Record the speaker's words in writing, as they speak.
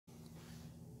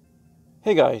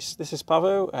Hey guys, this is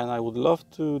Paweł and I would love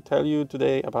to tell you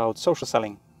today about social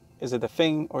selling. Is it a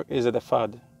thing or is it a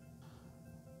fad?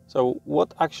 So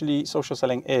what actually social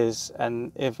selling is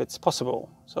and if it's possible.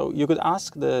 So you could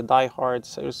ask the die-hard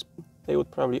sales, they would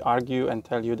probably argue and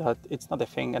tell you that it's not a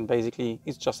thing and basically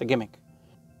it's just a gimmick.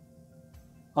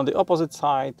 On the opposite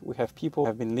side, we have people who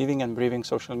have been living and breathing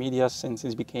social media since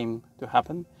it became to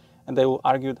happen, and they will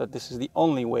argue that this is the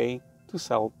only way to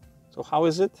sell. So how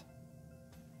is it?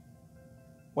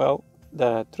 Well,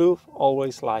 the truth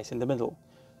always lies in the middle.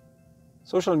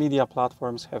 Social media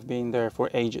platforms have been there for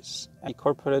ages, and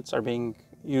corporates are being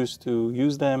used to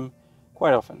use them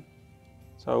quite often.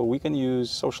 So we can use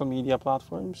social media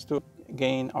platforms to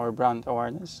gain our brand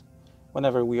awareness.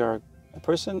 Whenever we are a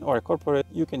person or a corporate,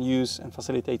 you can use and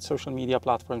facilitate social media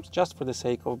platforms just for the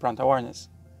sake of brand awareness.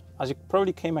 As you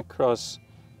probably came across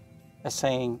a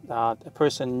saying that a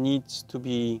person needs to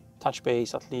be touch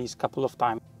base at least a couple of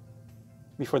times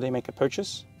before they make a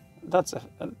purchase, that's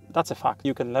a fact.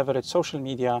 You can leverage social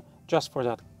media just for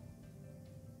that.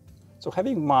 So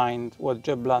having in mind what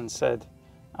Jeb Blunt said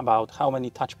about how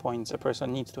many touch points a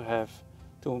person needs to have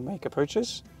to make a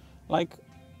purchase, like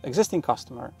existing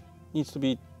customer needs to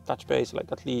be touch base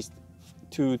like at least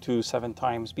 2 to 7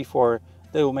 times before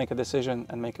they will make a decision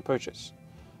and make a purchase.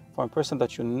 For a person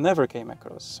that you never came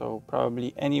across, so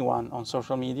probably anyone on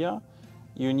social media,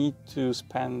 you need to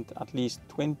spend at least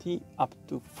 20 up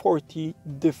to 40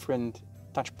 different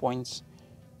touch points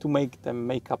to make them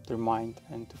make up their mind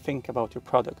and to think about your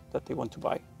product that they want to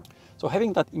buy. So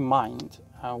having that in mind,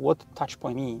 what touch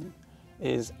point mean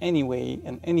is any way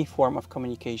and any form of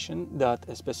communication that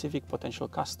a specific potential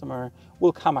customer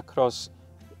will come across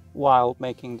while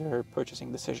making their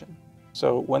purchasing decision.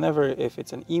 So whenever, if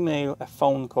it's an email, a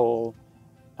phone call,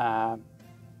 a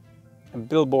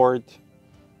billboard,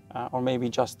 or maybe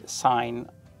just a sign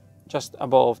just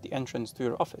above the entrance to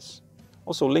your office.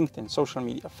 Also LinkedIn, social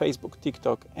media, Facebook,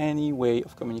 TikTok, any way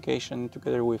of communication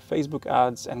together with Facebook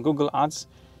ads and Google ads.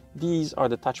 These are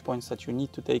the touch points that you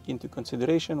need to take into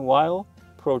consideration while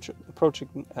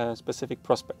approaching a specific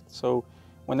prospect. So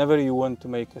whenever you want to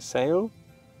make a sale,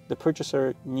 the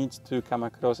purchaser needs to come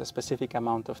across a specific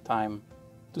amount of time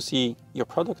to see your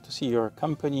product, to see your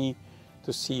company,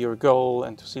 to see your goal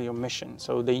and to see your mission.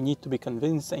 So they need to be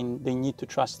convinced and they need to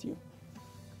trust you.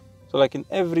 So like in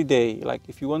every day, like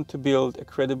if you want to build a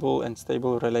credible and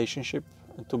stable relationship,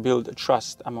 to build a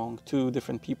trust among two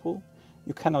different people,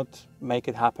 you cannot make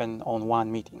it happen on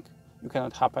one meeting. You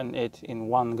cannot happen it in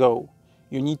one go.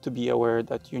 You need to be aware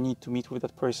that you need to meet with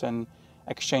that person,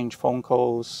 exchange phone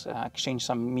calls, exchange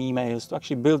some emails to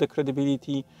actually build a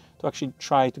credibility, to actually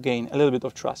try to gain a little bit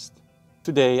of trust.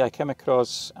 Today I came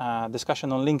across a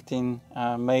discussion on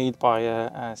LinkedIn made by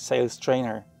a sales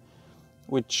trainer,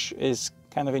 which is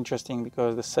kind of interesting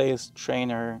because the sales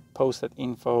trainer posted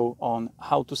info on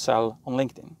how to sell on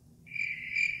LinkedIn.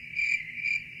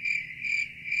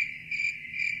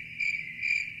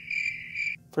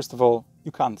 First of all,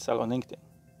 you can't sell on LinkedIn.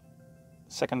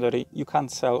 Secondary, you can't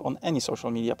sell on any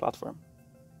social media platform.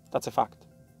 That's a fact.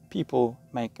 People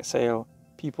make a sale,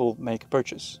 people make a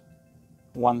purchase.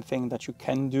 One thing that you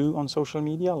can do on social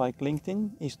media like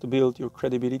LinkedIn is to build your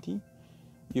credibility.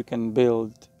 You can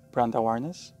build brand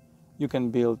awareness. You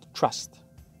can build trust.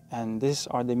 And these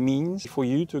are the means for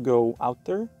you to go out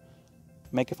there,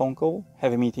 make a phone call,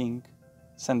 have a meeting,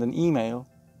 send an email,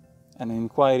 an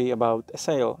inquiry about a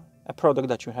sale, a product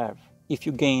that you have. If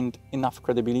you gained enough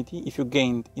credibility, if you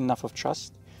gained enough of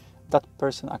trust, that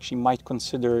person actually might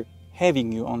consider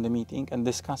having you on the meeting and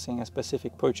discussing a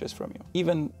specific purchase from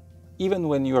you. Even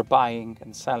when you're buying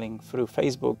and selling through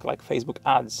Facebook, like Facebook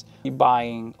ads, you're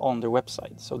buying on their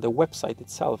website. So the website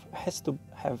itself has to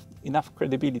have enough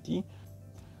credibility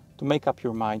to make up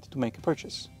your mind to make a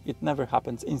purchase. It never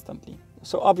happens instantly.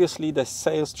 So obviously the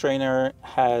sales trainer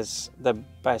has the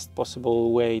best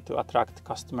possible way to attract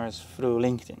customers through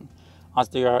LinkedIn, as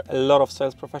there are a lot of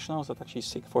sales professionals that actually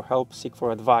seek for help, seek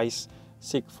for advice,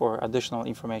 seek for additional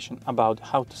information about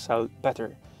how to sell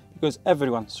better. Because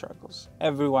everyone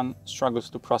struggles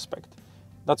to prospect.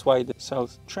 That's why the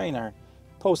sales trainer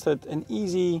posted an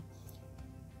easy,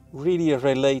 really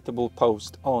relatable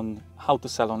post on how to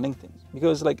sell on LinkedIn.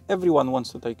 Because like everyone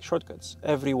wants to take shortcuts.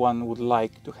 Everyone would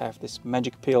like to have this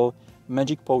magic pill,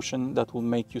 magic potion that will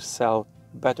make you sell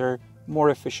better,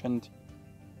 more efficient,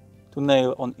 to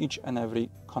nail on each and every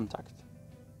contact.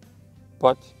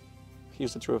 But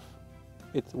here's the truth.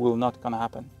 It will not gonna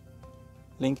happen.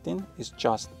 LinkedIn is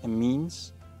just a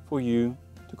means for you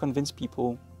to convince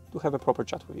people to have a proper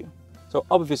chat with you. So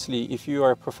obviously, if you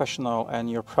are a professional and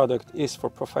your product is for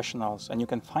professionals and you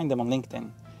can find them on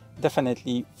LinkedIn,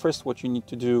 definitely first what you need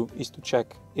to do is to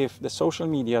check if the social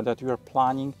media that you are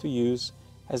planning to use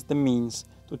has the means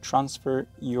to transfer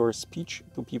your speech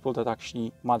to people that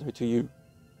actually matter to you.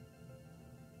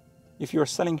 If you're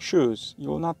selling shoes, you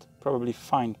will not probably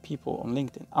find people on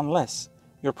LinkedIn unless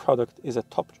your product is a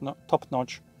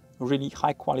top-notch, really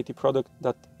high-quality product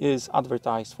that is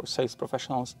advertised for sales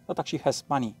professionals that actually has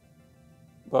money.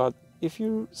 But if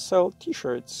you sell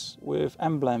t-shirts with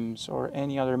emblems or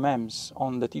any other memes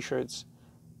on the t-shirts,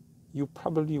 you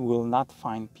probably will not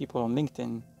find people on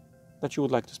LinkedIn that you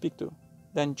would like to speak to.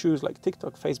 Then choose like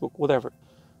TikTok, Facebook, whatever.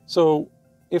 So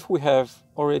if we have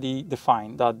already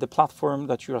defined that the platform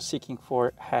that you are seeking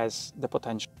for has the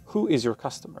potential, who is your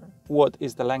customer? What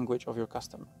is the language of your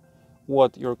customer?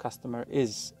 What your customer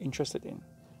is interested in?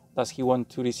 Does he want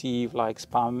to receive like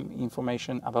spam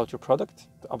information about your product?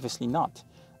 Obviously not,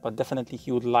 but definitely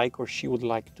he would like or she would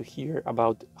like to hear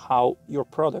about how your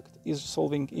product is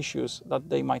solving issues that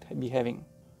they might be having.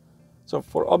 So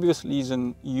for obvious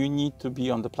reason, you need to be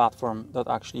on the platform that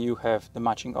actually you have the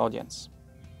matching audience.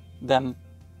 Then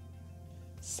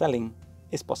selling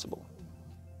is possible.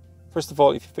 First of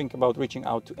all, if you think about reaching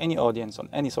out to any audience on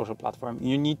any social platform,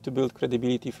 you need to build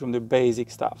credibility from the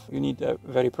basic stuff. You need a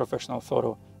very professional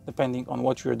photo. Depending on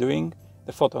what you're doing,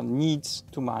 the photo needs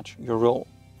to match your role.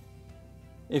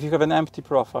 If you have an empty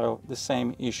profile, the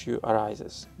same issue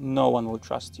arises. No one will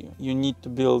trust you. You need to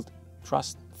build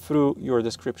trust through your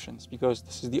descriptions, because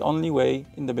this is the only way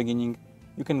in the beginning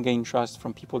you can gain trust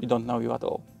from people who don't know you at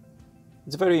all.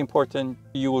 It's very important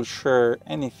you will share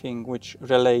anything which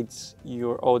relates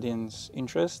your audience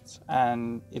interests,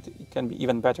 and it can be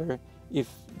even better if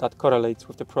that correlates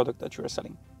with the product that you are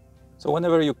selling. So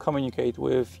whenever you communicate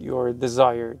with your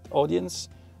desired audience,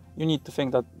 you need to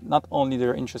think that not only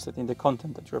they're interested in the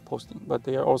content that you're posting, but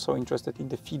they are also interested in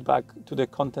the feedback to the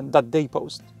content that they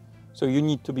post. So you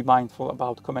need to be mindful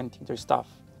about commenting their stuff.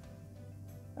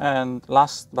 And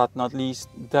last but not least,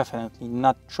 definitely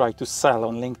not try to sell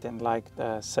on LinkedIn like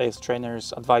the sales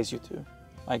trainers advise you to.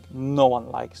 Like, no one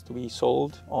likes to be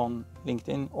sold on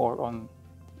LinkedIn or on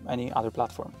any other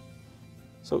platform.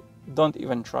 So don't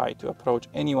even try to approach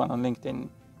anyone on LinkedIn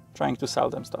trying to sell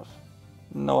them stuff.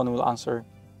 No one will answer,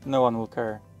 no one will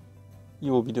care.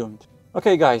 You will be doomed.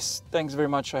 Okay guys, thanks very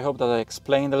much. I hope that I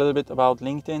explained a little bit about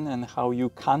LinkedIn and how you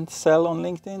can't sell on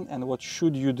LinkedIn and what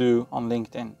should you do on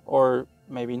LinkedIn, or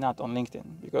maybe not on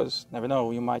LinkedIn, because never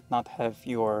know, you might not have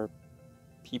your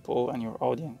people and your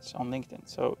audience on LinkedIn.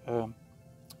 So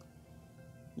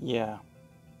yeah.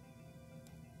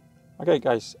 Okay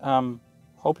guys,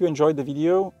 hope you enjoyed the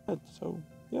video. So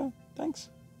yeah, thanks.